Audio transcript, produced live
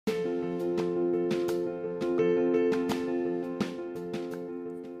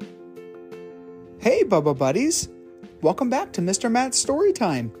Hey Bubba buddies! Welcome back to Mr. Matt's Story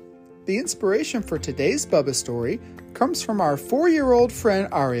Time. The inspiration for today's Bubba story comes from our 4-year-old friend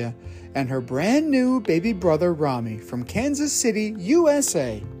Arya and her brand new baby brother Rami from Kansas City,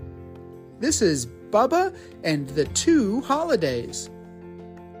 USA. This is Bubba and the 2 Holidays.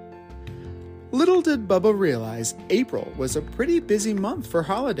 Little did Bubba realize April was a pretty busy month for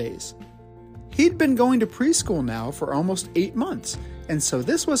holidays. He'd been going to preschool now for almost 8 months, and so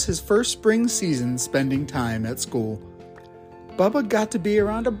this was his first spring season spending time at school. Bubba got to be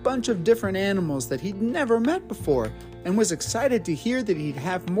around a bunch of different animals that he'd never met before, and was excited to hear that he'd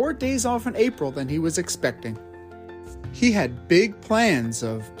have more days off in April than he was expecting. He had big plans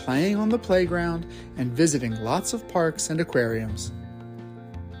of playing on the playground and visiting lots of parks and aquariums.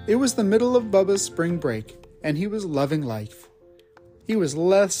 It was the middle of Bubba's spring break, and he was loving life. He was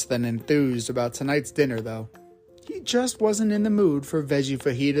less than enthused about tonight's dinner, though. He just wasn't in the mood for veggie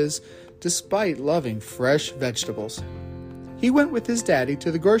fajitas, despite loving fresh vegetables. He went with his daddy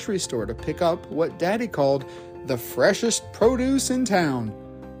to the grocery store to pick up what Daddy called the freshest produce in town,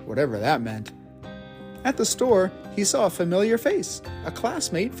 whatever that meant. At the store, he saw a familiar face, a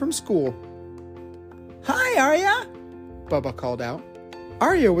classmate from school. "Hi, Arya!" Bubba called out.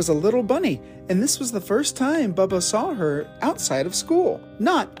 Arya was a little bunny, and this was the first time Bubba saw her outside of school,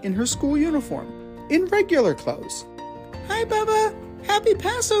 not in her school uniform, in regular clothes. "Hi, Bubba! Happy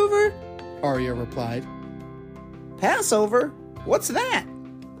Passover!" Arya replied. "Passover? What's that?"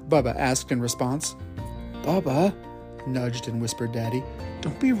 Bubba asked in response. "Bubba," nudged and whispered Daddy,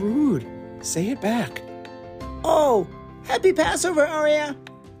 "don't be rude. Say it back." "Oh, Happy Passover, Arya!"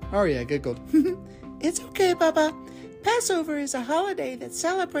 Arya giggled. "It's okay, Bubba. Passover is a holiday that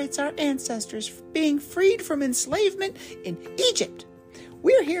celebrates our ancestors being freed from enslavement in Egypt.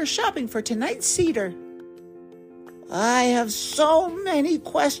 We're here shopping for tonight's Seder." "I have so many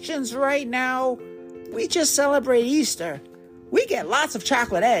questions right now. We just celebrate Easter. We get lots of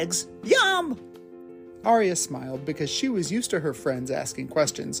chocolate eggs. Yum!" Arya smiled because she was used to her friends asking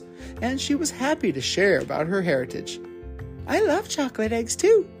questions, and she was happy to share about her heritage. "I love chocolate eggs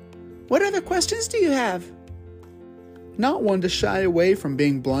too. What other questions do you have?" Not one to shy away from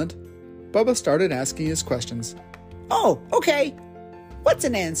being blunt, Bubba started asking his questions. "Oh, okay. What's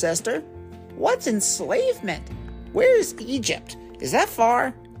an ancestor? What's enslavement? Where's Egypt? Is that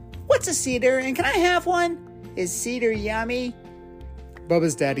far? What's a cedar, and can I have one? Is cedar yummy?"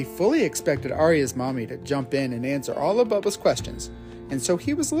 Bubba's daddy fully expected Arya's mommy to jump in and answer all of Bubba's questions, and so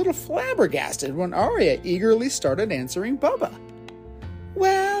he was a little flabbergasted when Arya eagerly started answering Bubba.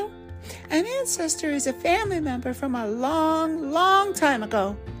 "Well, an ancestor is a family member from a long, long time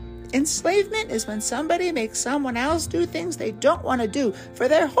ago. Enslavement is when somebody makes someone else do things they don't want to do for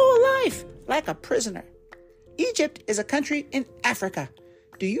their whole life, like a prisoner. Egypt is a country in Africa.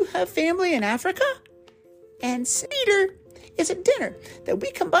 Do you have family in Africa? And Seder is a dinner that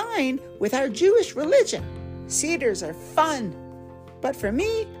we combine with our Jewish religion. Seders are fun, but for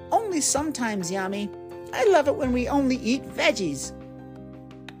me, only sometimes yummy. I love it when we only eat veggies."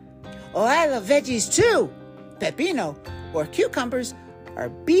 "Oh, I love veggies too. Pepino or cucumbers are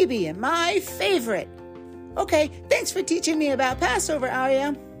BB and my favorite." "Okay, thanks for teaching me about Passover,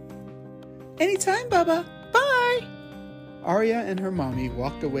 Arya." "Anytime, Bubba. Bye." Arya and her mommy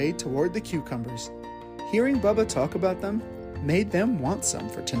walked away toward the cucumbers. Hearing Bubba talk about them made them want some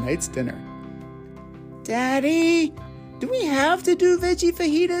for tonight's dinner. "Daddy, do we have to do veggie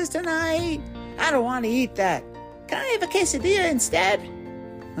fajitas tonight? I don't want to eat that. Can I have a quesadilla instead?"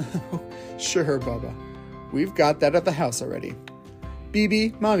 "Sure, Bubba. We've got that at the house already.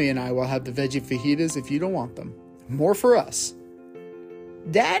 BB, Mommy, and I will have the veggie fajitas if you don't want them. More for us."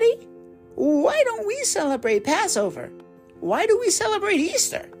 "Daddy, why don't we celebrate Passover? Why do we celebrate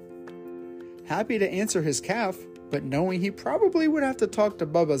Easter?" Happy to answer his calf, but knowing he probably would have to talk to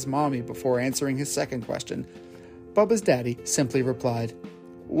Bubba's mommy before answering his second question, Bubba's daddy simply replied,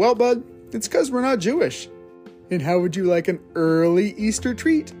 "Well, bud, it's 'cause we're not Jewish. And how would you like an early Easter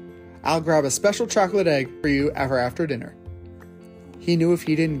treat? I'll grab a special chocolate egg for you after dinner." He knew if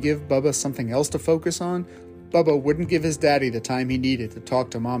he didn't give Bubba something else to focus on, Bubba wouldn't give his daddy the time he needed to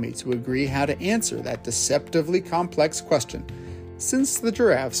talk to Mommy to agree how to answer that deceptively complex question, since the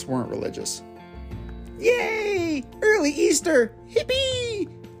giraffes weren't religious. "Yay! Early Easter! Hippie!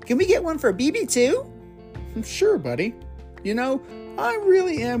 Can we get one for BB too?" "Sure, buddy. You know, I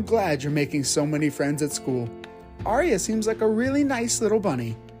really am glad you're making so many friends at school. Arya seems like a really nice little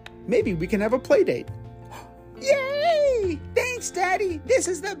bunny. Maybe we can have a play date." "Yay! Thanks, Daddy! This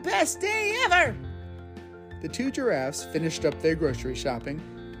is the best day ever!" The 2 giraffes finished up their grocery shopping,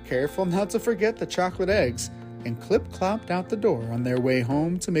 careful not to forget the chocolate eggs, and clip-clopped out the door on their way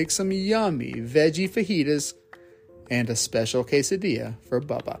home to make some yummy veggie fajitas and a special quesadilla for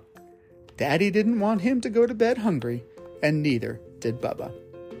Bubba. Daddy didn't want him to go to bed hungry, and neither did Bubba.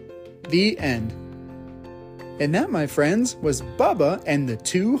 The end. And that, my friends, was Bubba and the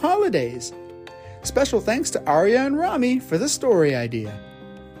 2 holidays. Special thanks to Arya and Rami for the story idea.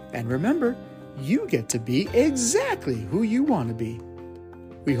 And remember, you get to be exactly who you want to be.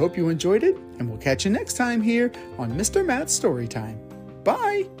 We hope you enjoyed it, and we'll catch you next time here on Mr. Matt's Storytime.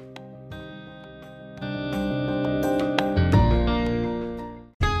 Bye!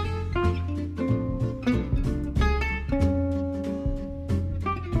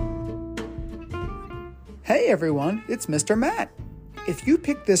 Hey everyone, it's Mr. Matt. If you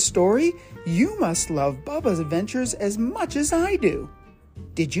picked this story, you must love Bubba's adventures as much as I do.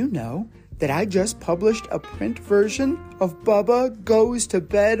 Did you know that I just published a print version of Bubba Goes to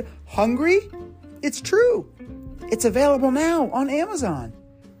Bed Hungry? It's true. It's available now on Amazon.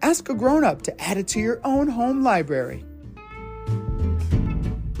 Ask a grown-up to add it to your own home library.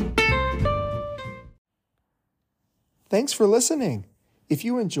 Thanks for listening. If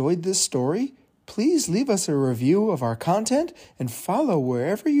you enjoyed this story, please leave us a review of our content and follow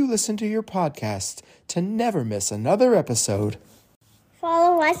wherever you listen to your podcasts to never miss another episode.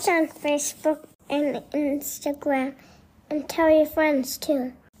 Follow us on Facebook and Instagram and tell your friends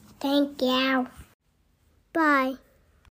too. Thank you. Bye.